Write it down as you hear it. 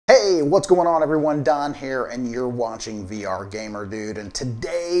Hey, what's going on everyone? Don here, and you're watching VR Gamer Dude, and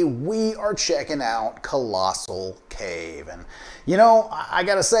today we are checking out Colossal Cave. And you know, I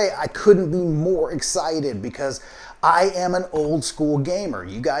gotta say, I couldn't be more excited because I am an old school gamer.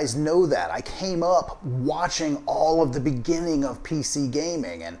 You guys know that. I came up watching all of the beginning of PC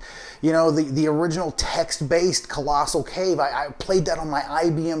gaming, and you know, the original text-based Colossal Cave, I played that on my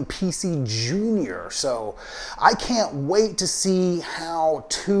IBM PC Junior, so I can't wait to see how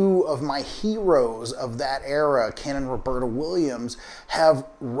two of my heroes of that era, Ken and Roberta Williams, have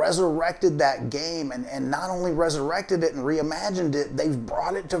resurrected that game, and not only resurrected it and reimagined it, they've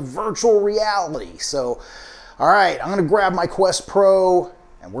brought it to virtual reality. So all right, I'm gonna grab my Quest Pro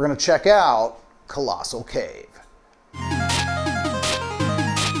and we're gonna check out Colossal Cave.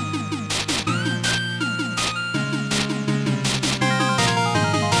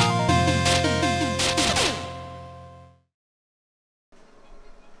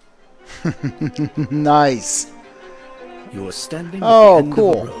 Nice. You are standing at the end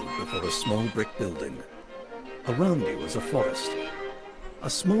cool. of a road before a small brick building. Around you is a forest. A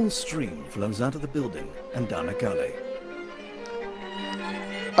small stream flows out of the building and down a gully.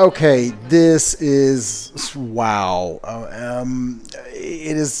 Okay, this is wow.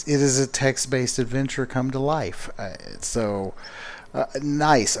 It is a text-based adventure come to life.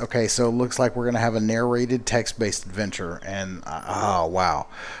 Nice. Okay, so it looks like we're gonna have a narrated text-based adventure, and oh wow.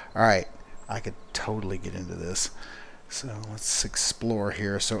 All right, I could totally get into this. So let's explore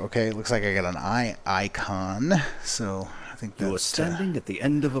here. So okay, it looks like I got an icon. So I think that's you are standing at the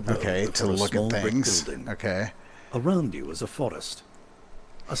end of a road okay to before a look small at brick things. building. Okay. Around you is a forest.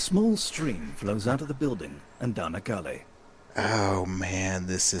 A small stream flows out of the building and down a gully. Oh man,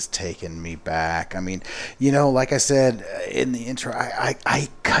 this is taking me back. I mean, you know, like I said in the intro, I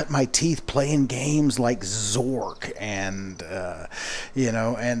cut my teeth playing games like Zork, and you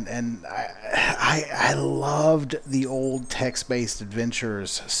know, and I loved the old text-based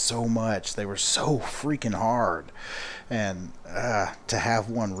adventures so much. They were so freaking hard, and to have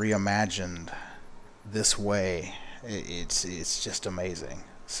one reimagined this way, it's just amazing.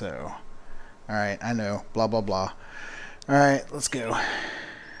 So, all right, I know, blah blah blah. All right, let's go.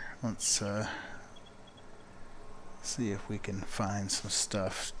 Let's see if we can find some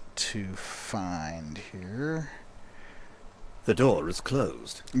stuff to find here. The door is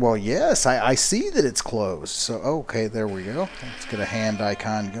closed. Well, yes, I see that it's closed. So, okay, there we go. Let's get a hand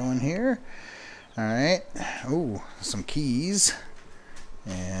icon going here. All right. Oh, some keys.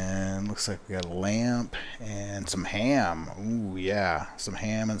 And looks like we got a lamp and some ham. Ooh, yeah. Some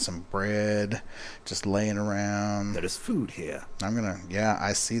ham and some bread just laying around. There is food here. Yeah,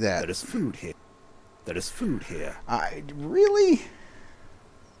 I see that. There is food here. There is food here. Really?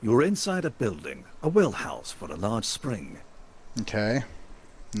 You're inside a building, a well house for a large spring. Okay.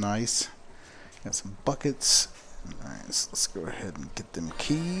 Nice. Got some buckets. Nice. Let's go ahead and get them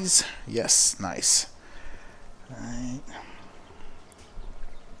keys. Yes, nice. All right.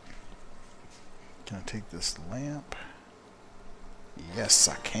 Can I take this lamp? Yes,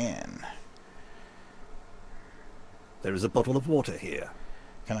 I can. There is a bottle of water here.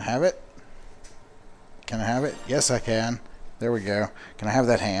 Can I have it? Can I have it? Yes, I can. There we go. Can I have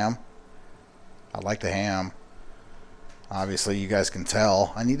that ham? I like the ham. Obviously, you guys can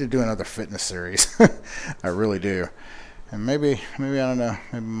tell. I need to do another fitness series. I really do. And maybe I don't know.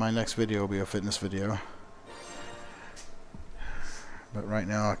 Maybe my next video will be a fitness video. But right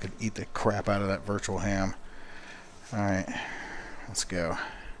now I could eat the crap out of that virtual ham. Alright, let's go.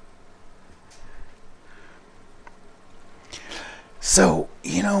 So,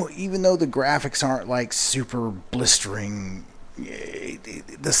 you know, even though the graphics aren't like super blistering,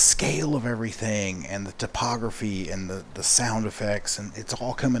 the scale of everything and the topography and the sound effects, and it's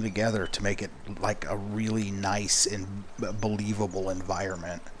all coming together to make it like a really nice and believable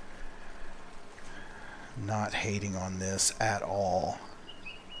environment. Not hating on this at all.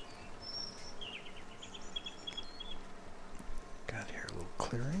 Got here a little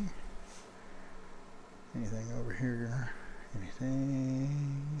clearing. Anything over here?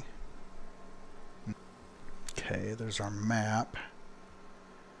 Anything? Okay, there's our map.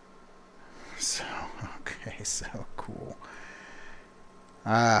 So, okay, so cool.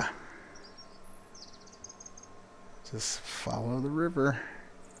 Just follow the river.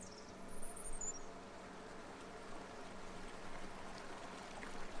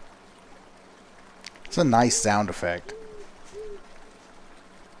 It's a nice sound effect.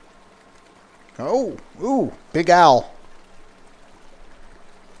 Oh, ooh, big owl.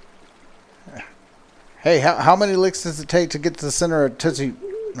 Hey, how many licks does it take to get to the center of Tootsie?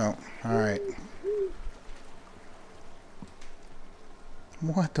 No, all right.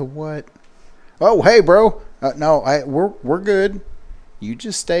 What the what? Oh, hey, bro. No, we're good. You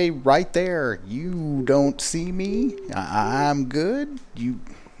just stay right there. You don't see me. I'm good. You,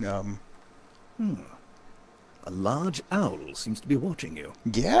 A large owl seems to be watching you.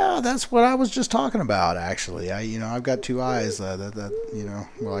 Yeah, that's what I was just talking about. Actually, I've got two eyes.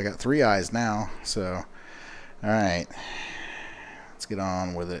 Well, I got three eyes now. So, all right, let's get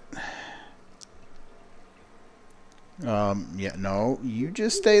on with it. Yeah, no, you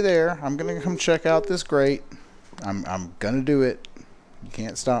just stay there. I'm gonna come check out this grate. I'm gonna do it. You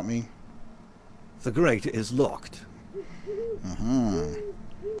can't stop me. The grate is locked.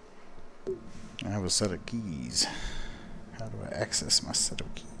 I have a set of keys. How do I access my set of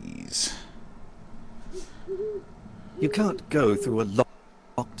keys? You can't go through a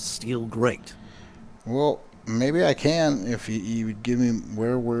locked steel grate. Well, maybe I can if you would give me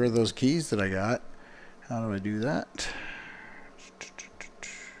where are those keys that I got. How do I do that?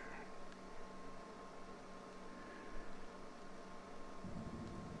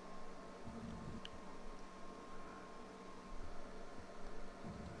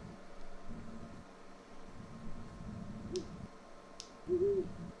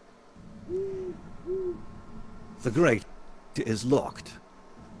 The grate is locked.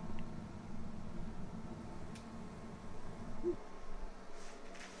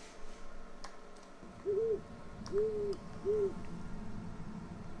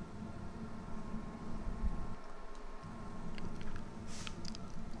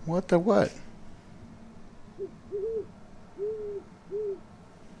 What the what?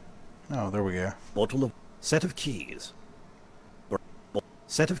 Oh, there we go. Bottle of set of keys.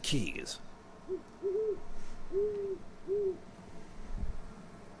 Set of keys.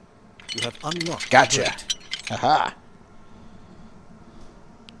 You have unlocked. Gotcha. The grate. Aha.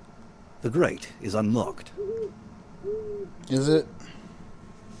 The grate is unlocked. Is it?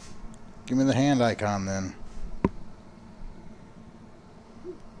 Give me the hand icon then.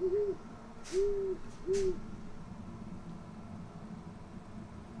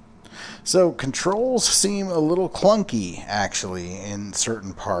 So controls seem a little clunky actually in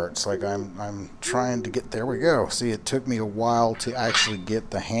certain parts. Like I'm trying to get, there we go. See, it took me a while to actually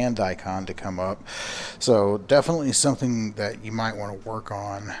get the hand icon to come up. So definitely something that you might want to work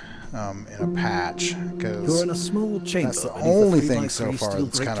on in a patch, because You're in a small chamber. that's the beneath a only 3x3 thing so far steel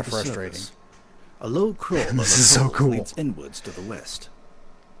that's grate kind to of the frustrating. surface. A low crawl of This is so cobbles cool. leads inwards to the west.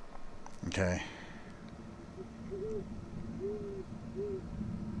 Okay.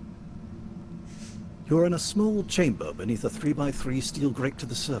 You're in a small chamber beneath a 3x3 steel grate to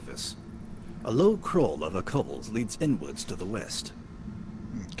the surface. A low crawl over cobbles leads inwards to the west.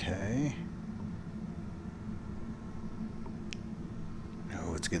 Okay.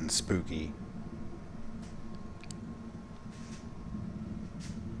 Oh, it's getting spooky.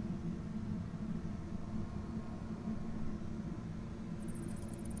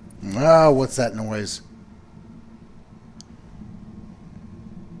 Oh, what's that noise?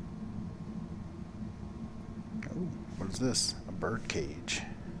 Oh, what is this? A bird cage.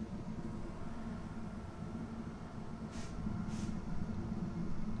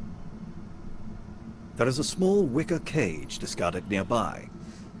 There is a small wicker cage discarded nearby.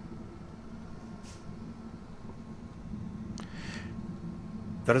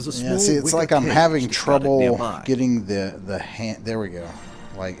 There is a small Yeah, see, it's wicker like I'm cage having discarded trouble nearby. getting the hand. There we go.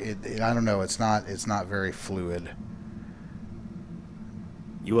 Like I don't know. It's not very fluid.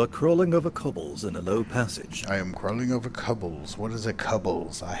 You are crawling over cobbles in a low passage. I am crawling over cobbles. What is a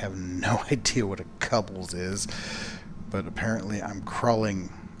cobbles? I have no idea what a cobbles is, but apparently I'm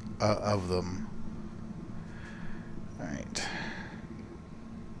crawling of them. All right.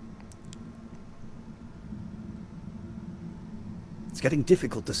 It's getting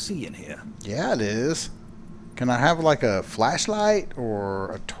difficult to see in here. Yeah, it is. Can I have like a flashlight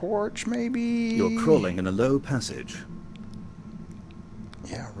or a torch, maybe? You're crawling in a low passage.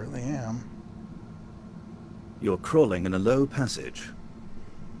 Yeah, I really am. You're crawling in a low passage.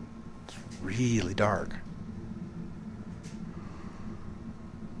 It's really dark.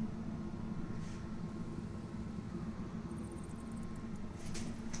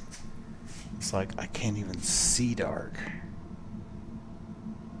 It's like I can't even see dark.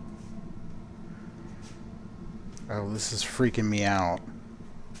 Oh, this is freaking me out.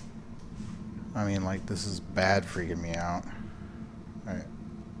 I mean, like, this is bad freaking me out. Alright.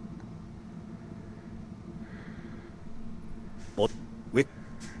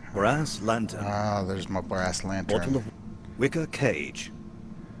 Brass lantern. Ah, there's my brass Bottle lantern. of wicker cage.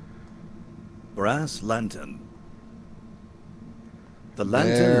 Brass lantern. The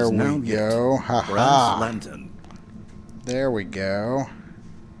lantern There is now we lit. go. Ha Brass ha. lantern. There we go.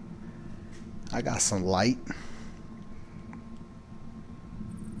 I got some light.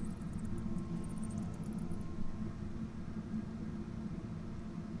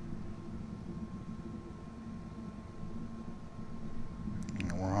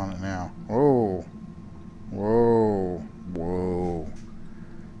 We're on it now. Whoa. Whoa. Whoa.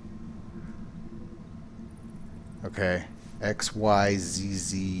 Okay. X, Y, Z,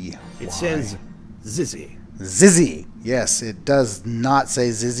 Z. It says Zizzy. Zizzy. Yes, it does not say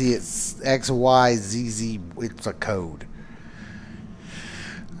Zizzy. It's X, Y, Z, Z. It's a code.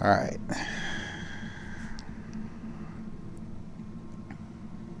 Alright.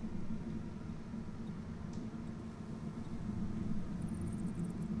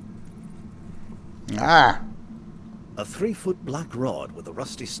 Ah! A 3-foot black rod with a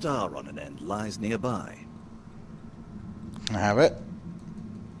rusty star on an end lies nearby. I have it.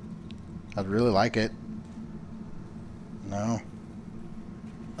 I'd really like it. No.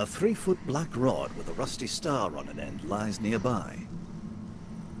 A 3-foot black rod with a rusty star on an end lies nearby.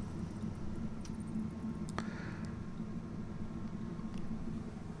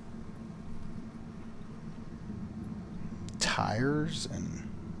 Tires and...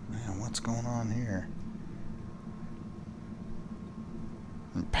 Man, what's going on here?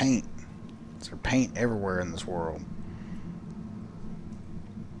 And paint. There's paint everywhere in this world.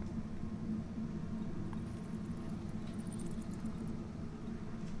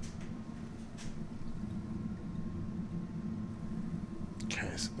 Okay,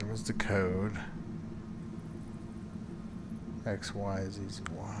 so there was the code. X, Y, Z, Z,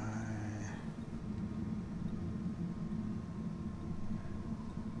 Y.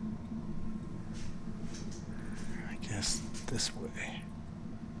 I guess this way.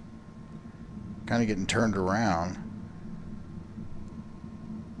 Kind of getting turned around.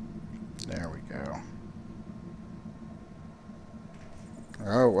 There we go.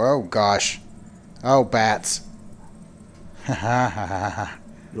 Oh gosh. Oh, bats.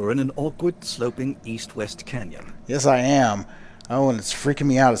 You're in an awkward, sloping east-west canyon. Yes, I am. Oh, and it's freaking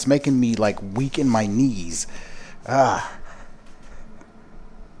me out. It's making me, like, weak in my knees. Ah.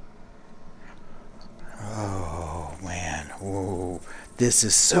 Oh, man. Whoa. This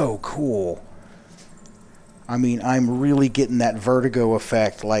is so cool. I mean, I'm really getting that vertigo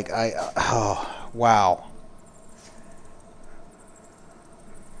effect. Like, oh, wow.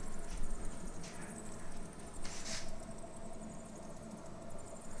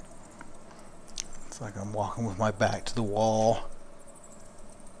 It's like I'm walking with my back to the wall.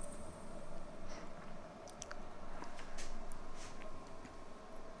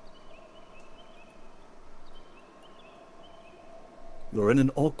 You're in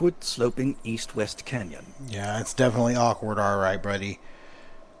an awkward, sloping east-west canyon. Yeah, it's definitely awkward. All right, buddy.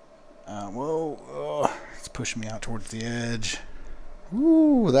 Whoa. It's pushing me out towards the edge.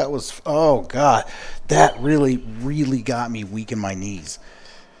 Ooh, that was... Oh, God. That really, really got me weak in my knees.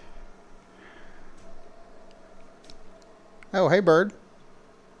 Oh, hey, bird.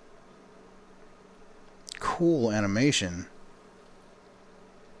 Cool animation.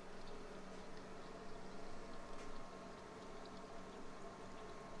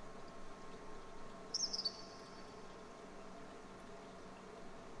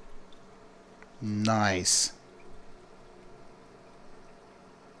 Nice.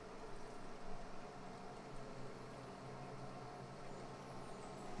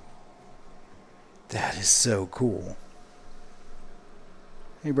 That is so cool.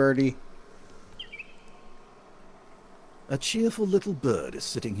 Hey, birdie. A cheerful little bird is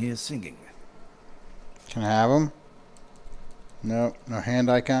sitting here singing. Can I have him? No, no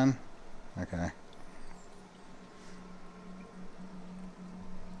hand icon? Okay.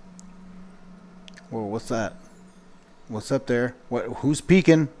 Whoa, what's that? What's up there? What? Who's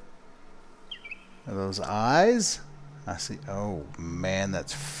peeking? Are those eyes? I see. Oh, man,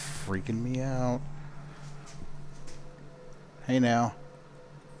 that's freaking me out. Hey, now.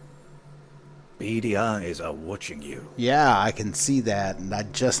 Beady eyes are watching you. Yeah, I can see that, and I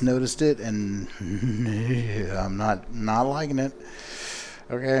just noticed it, and I'm not liking it.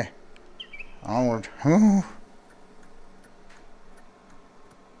 Okay. Onward.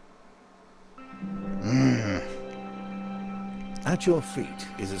 At your feet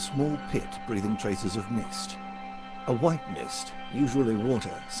is a small pit breathing traces of mist. A white mist, usually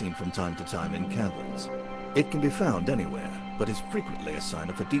water, seen from time to time in caverns. It can be found anywhere, but is frequently a sign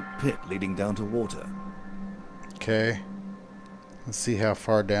of a deep pit leading down to water. Okay. Let's see how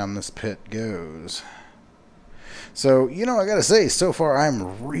far down this pit goes. So, you know, I gotta say, so far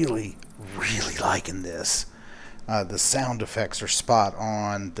I'm really, really liking this. The sound effects are spot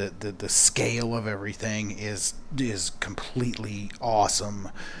on. The scale of everything is completely awesome.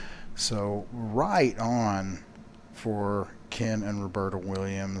 So right on for Ken and Roberta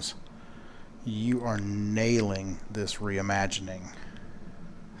Williams. You are nailing this reimagining.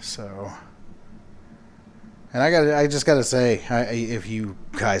 So, and I just gotta say, if you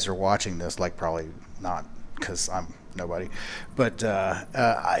guys are watching this, like probably not, because I'm nobody, but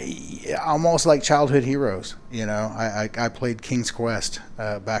almost like childhood heroes. You know, I played King's Quest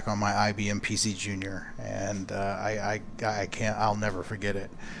back on my IBM PC Junior, and I'll never forget it.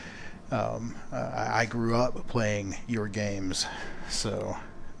 I grew up playing your games, so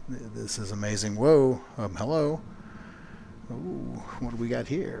this is amazing. Whoa, hello. Ooh, what do we got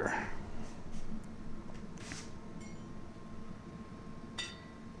here?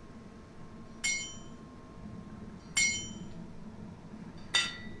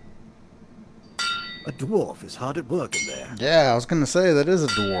 A dwarf is hard at work in there. Yeah, I was going to say that is a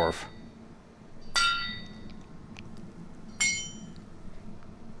dwarf.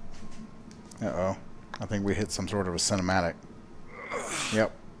 Uh-oh. I think we hit some sort of a cinematic.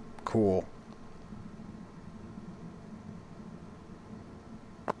 Yep. Cool.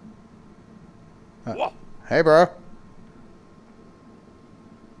 Hey, bro.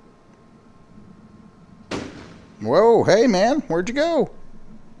 Whoa, hey, man. Where'd you go?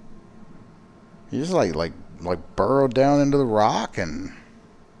 You just like burrowed down into the rock and...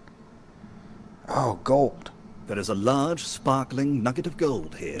 Oh, gold. There is a large, sparkling nugget of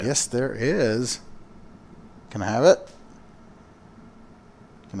gold here. Yes, there is. Can I have it?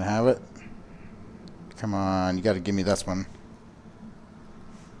 Can I have it? Come on, you got to give me this one.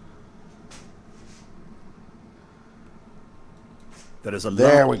 There is a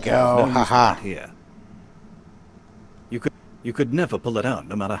there we go. Haha. Here. You could never pull it out,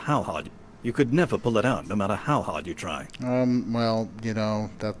 no matter how hard. You could never pull it out, no matter how hard you try. Well, you know,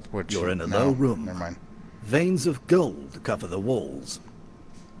 that's what you're in a low room. Never mind. Veins of gold cover the walls.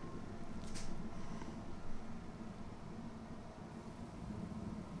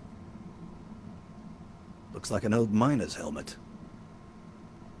 Looks like an old miner's helmet.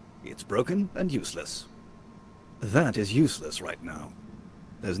 It's broken and useless. That is useless right now.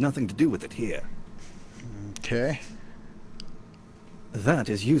 There's nothing to do with it here. Okay. That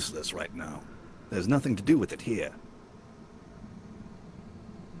is useless right now. There's nothing to do with it here.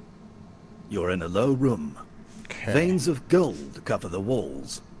 You're in a low room. Okay. Veins of gold cover the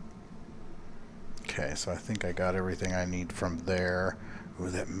walls. Okay, so I think I got everything I need from there. Ooh,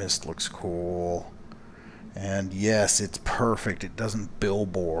 that mist looks cool. And yes, it's perfect. It doesn't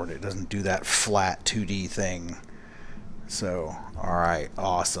billboard. It doesn't do that flat 2D thing. So, alright,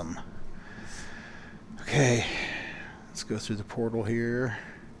 awesome. Okay, let's go through the portal here.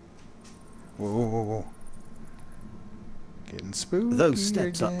 Whoa, whoa, whoa, whoa. Getting spooky. Those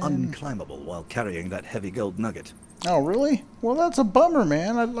steps again. are unclimbable while carrying that heavy gold nugget. Oh, really? Well, that's a bummer,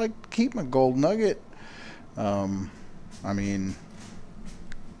 man. I'd like to keep my gold nugget. I mean,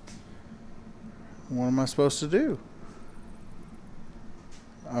 what am I supposed to do?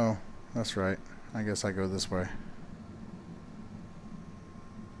 Oh, that's right. I guess I go this way.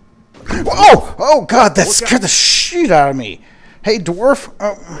 Oh! Oh, God, that scared the shit out of me. Hey, dwarf.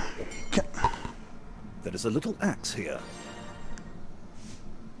 There is a little axe here.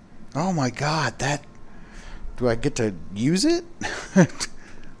 Oh, my God, that... Do I get to use it?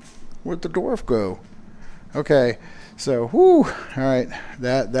 Where'd the dwarf go? Okay, so, whoo, alright,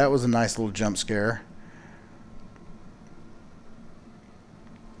 that was a nice little jump scare.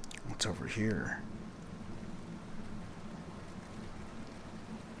 What's over here?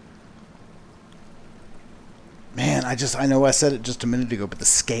 Man, I know I said it just a minute ago, but the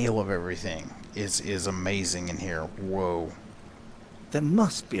scale of everything is amazing in here. Whoa. There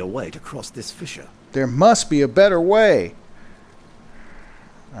must be a way to cross this fissure. There must be a better way.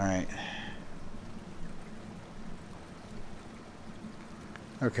 Alright.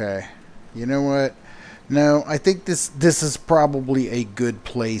 Okay. You know what? No, I think this is probably a good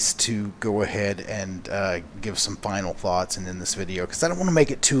place to go ahead and give some final thoughts in this video, because I don't want to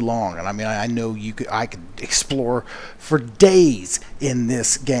make it too long. And I mean, I know I could explore for days in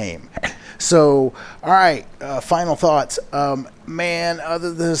this game. So, all right, final thoughts. Man,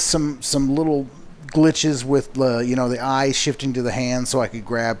 other than some little glitches with you know, the eyes shifting to the hands so I could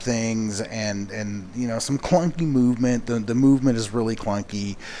grab things, and you know, some clunky movement. The movement is really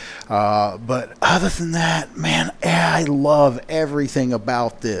clunky, but other than that, man, I love everything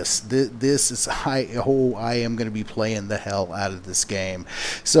about this. This is I am going to be playing the hell out of this game.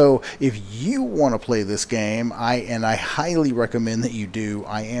 So if you want to play this game, I highly recommend that you do.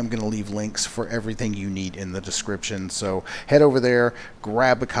 I am going to leave links for everything you need in the description, so head over there,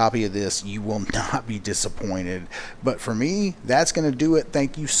 grab a copy of this. You will not not be disappointed. But for me, that's going to do it.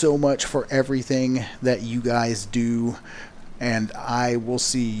 Thank you so much for everything that you guys do, and I will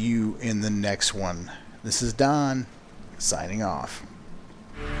see you in the next one. This is Don, signing off.